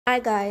Hi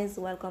guys,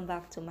 welcome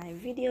back to my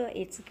video.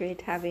 It's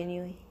great having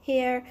you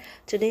here.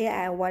 Today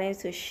I wanted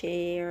to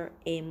share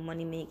a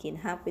money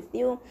making app with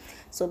you.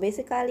 So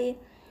basically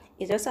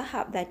it's just a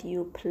app that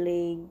you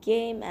play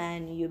game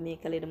and you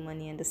make a little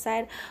money on the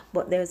side,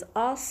 but there's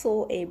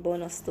also a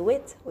bonus to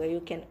it where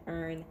you can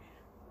earn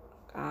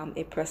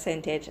a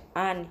percentage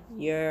on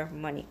your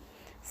money.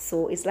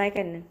 So it's like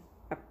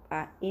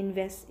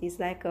it's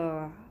like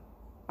a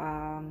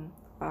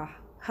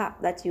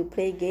app that you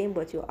play game,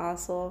 but you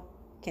also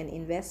can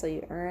invest, so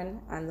you earn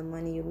on the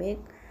money you make.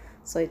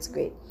 So it's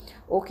great.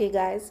 Okay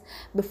guys,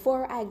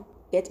 before I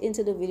get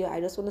into the video,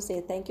 I just want to say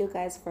thank you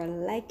guys for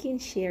liking,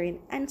 sharing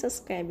and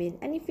subscribing.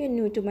 And if you're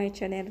new to my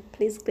channel,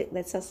 please click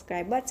that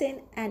subscribe button,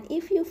 and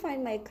if you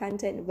find my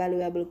content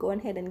valuable, go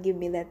ahead and give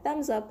me that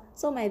thumbs up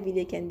so my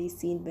video can be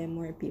seen by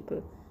more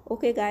people.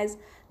 Okay guys,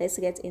 let's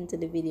get into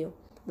the video.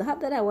 The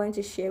app that I want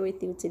to share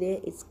with you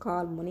today is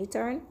called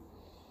MoneyTurn.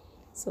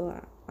 So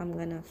I'm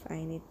gonna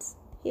find it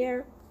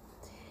here,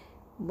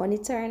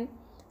 MoneyTurn.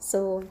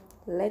 So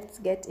let's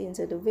get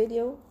into the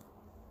video.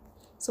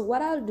 So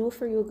what I'll do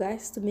for you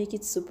guys to make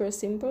it super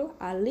simple,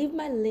 I'll leave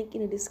my link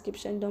in the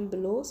description down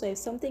below. So if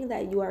something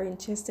that you are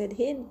interested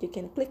in, you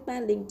can click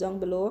my link down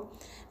below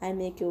and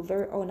make your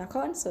very own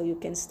account so you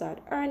can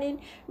start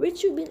earning,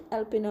 which will be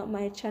helping out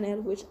my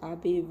channel, which I'll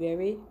be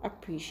very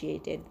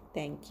appreciated.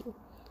 Thank you.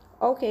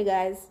 Okay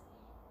guys,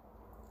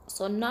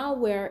 so now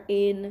we're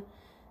in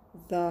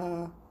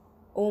the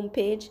home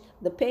page,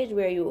 the page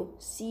where you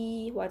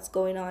see what's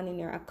going on in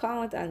your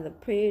account, and the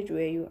page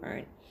where you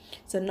earn.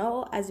 So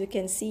now, as you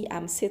can see,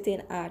 I'm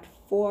sitting at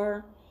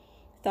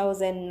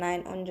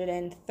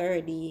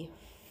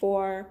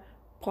 4,934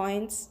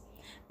 points,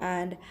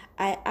 and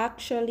I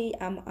actually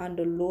am on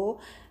the low.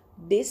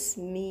 This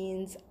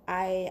means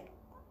I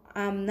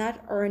am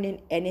not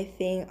earning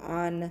anything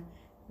on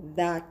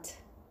that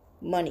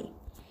money.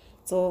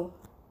 So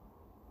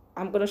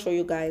I'm gonna show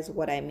you guys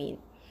what I mean.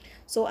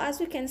 So as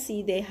you can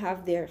see, they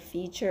have their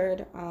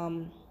featured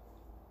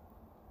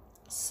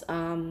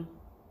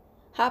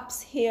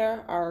apps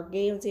here, or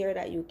games here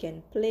that you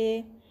can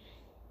play.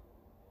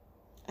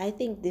 I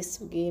think this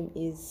game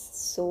is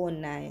so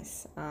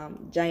nice.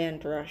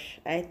 Giant Rush,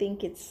 I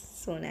think it's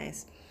so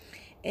nice.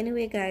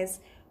 Anyway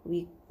guys,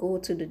 we go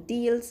to the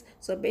deals.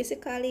 So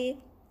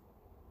basically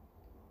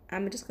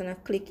I'm just gonna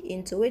click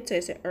into it. So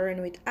it's an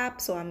earn with app,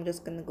 so I'm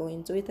just gonna go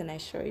into it and I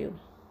show you.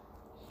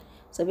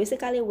 So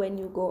basically when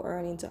you go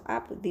earn into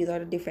app, these are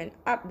the different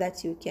app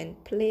that you can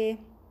play.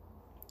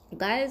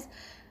 Guys,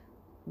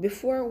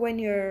 before, when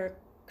you're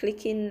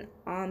clicking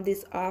on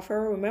this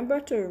offer, remember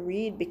to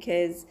read,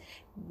 because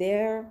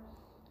there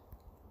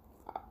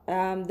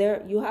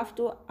you have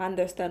to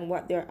understand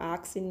what they're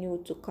asking you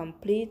to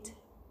complete,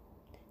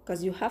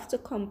 because you have to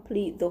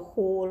complete the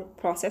whole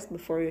process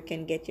before you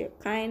can get your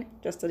kind.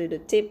 Just a little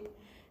tip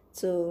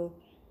for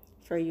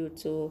you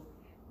to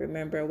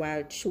remember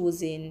while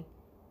choosing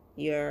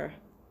your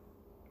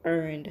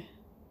earned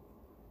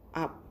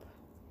app.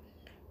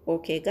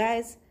 Okay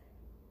guys,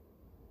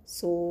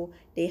 so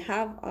they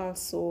have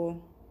also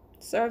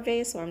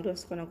surveys, so I'm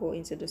just gonna go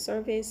into the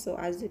surveys. So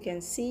as you can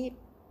see,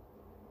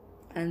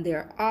 and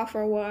their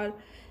offer wall,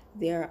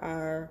 there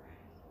are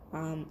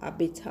a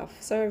bit of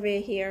survey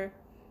here,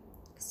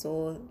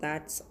 so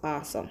that's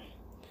awesome.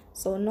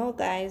 So now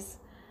guys,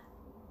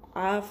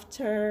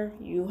 after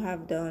you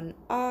have done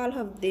all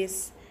of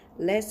this,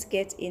 let's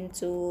get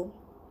into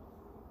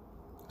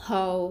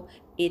how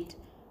it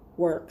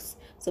works.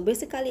 So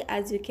basically,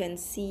 as you can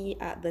see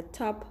at the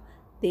top,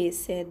 they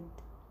said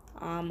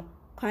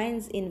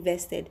coins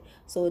invested.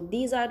 So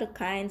these are the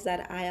coins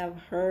that I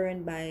have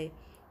earned by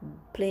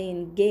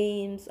playing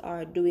games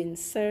or doing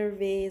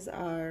surveys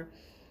or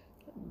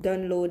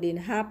downloading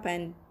app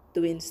and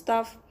doing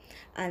stuff.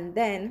 And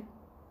then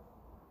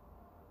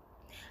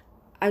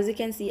as you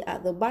can see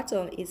at the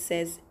bottom, it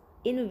says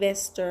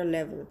investor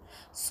level.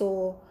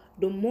 So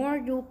the more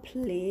you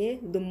play,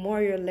 the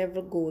more your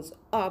level goes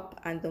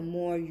up and the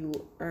more you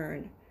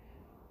earn.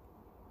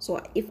 So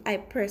if I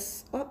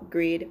press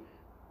upgrade,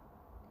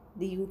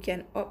 you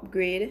can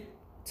upgrade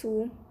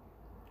to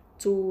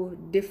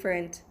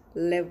different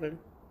level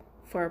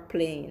for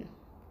playing.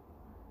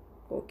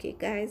 Okay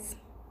guys,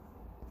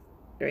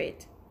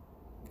 great.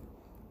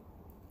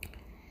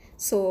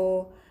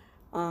 So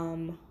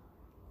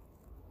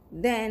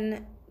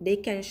then they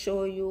can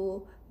show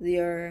you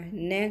their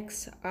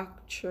next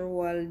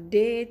actual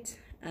date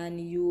and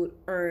you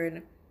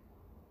earn.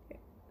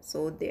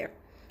 So there.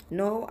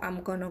 Now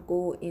I'm gonna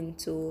go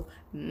into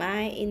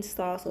my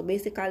install. So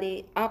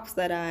basically apps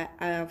that I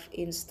have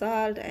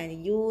installed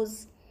and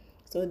use.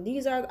 So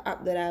these are the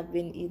apps that I've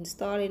been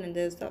installing, and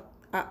there's the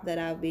app that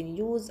I've been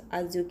used.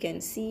 As you can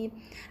see,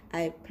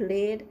 I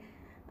played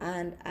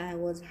and I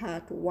was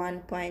at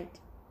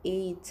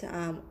 1.8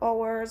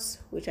 hours,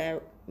 which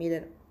I made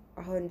it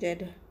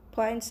 100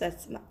 points.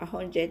 That's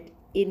 100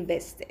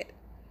 invested.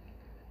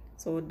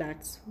 So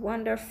that's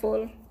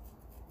wonderful.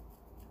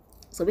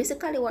 So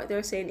basically what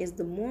they're saying is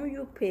the more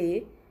you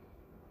pay,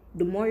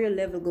 the more your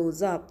level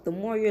goes up. The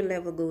more your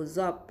level goes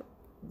up,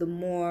 the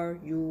more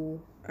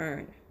you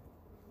earn.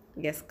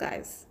 Yes,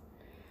 guys.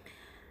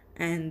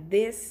 And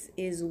this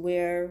is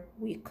where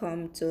we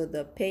come to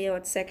the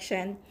payout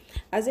section.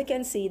 As you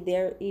can see,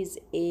 there is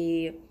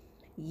a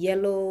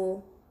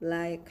yellow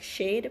like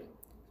shade.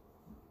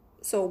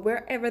 So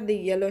wherever the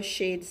yellow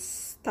shade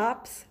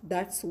stops,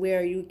 that's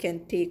where you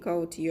can take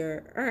out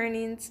your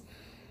earnings.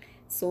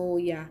 So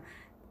yeah,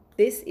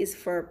 this is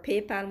for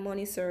PayPal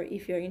money. So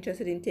if you're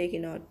interested in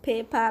taking out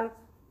PayPal,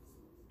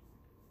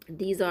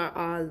 these are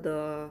all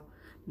the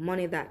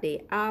money that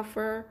they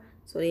offer.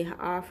 So they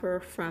offer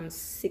from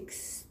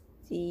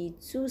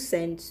 62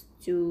 cents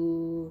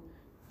to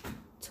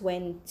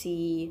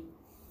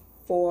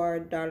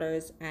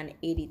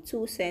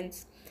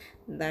 $24.82.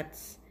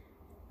 That's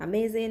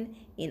amazing.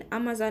 In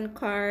Amazon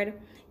card,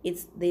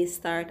 they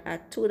start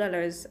at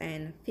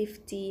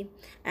 $2.50,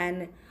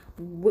 and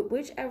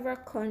whichever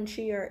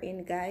country you're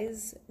in,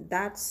 guys,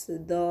 that's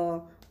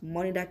the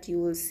money that you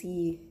will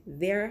see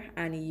there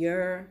on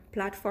your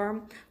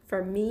platform.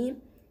 For me,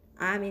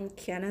 I'm in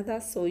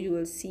Canada, so you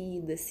will see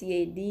the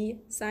CAD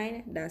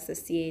sign. That's the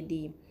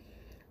CAD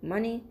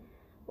money.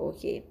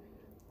 Okay,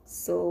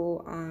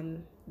 so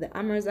the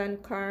Amazon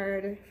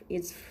card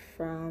is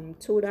from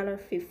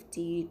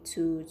 $2.50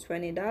 to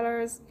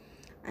 $20,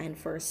 and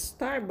for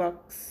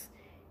Starbucks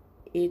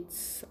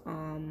it's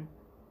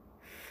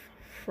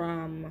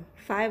from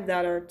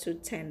 $5 to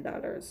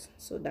 $10.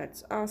 So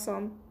that's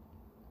awesome.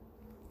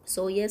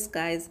 So yes,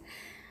 guys,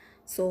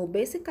 so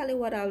basically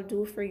what I'll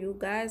do for you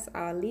guys,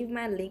 I'll leave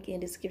my link in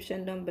the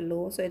description down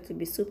below, so it will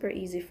be super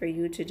easy for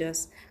you to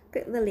just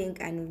click the link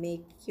and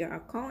make your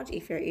account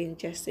if you're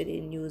interested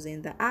in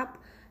using the app.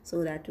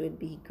 So that would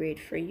be great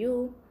for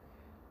you.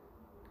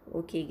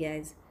 Okay,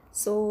 guys,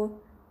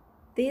 so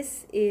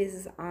this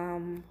is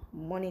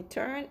Money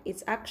Turn.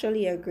 It's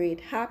actually a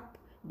great app.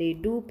 They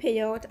do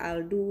pay out.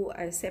 I'll do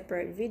a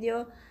separate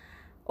video,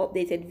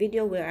 updated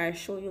video, where I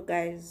show you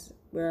guys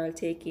where I'll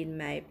take in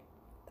my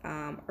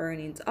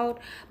earnings out.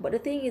 But the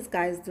thing is,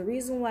 guys, the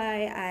reason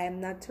why I am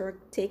not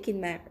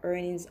taking my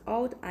earnings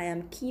out, I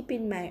am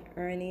keeping my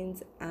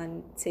earnings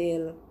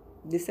until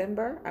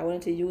December. I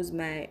wanted to use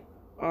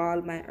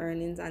all my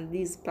earnings on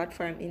this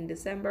platform in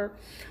December,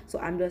 so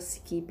I'm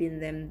just keeping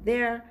them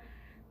there.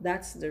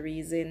 That's the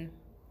reason,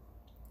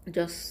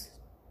 just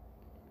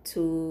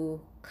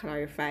to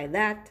clarify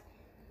that.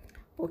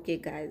 Okay,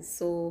 guys,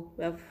 so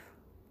we have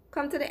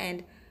come to the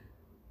end.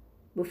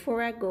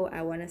 Before I go,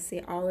 I want to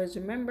say, always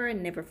remember,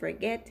 never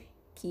forget,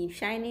 keep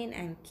shining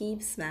and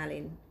keep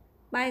smiling.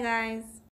 Bye, guys.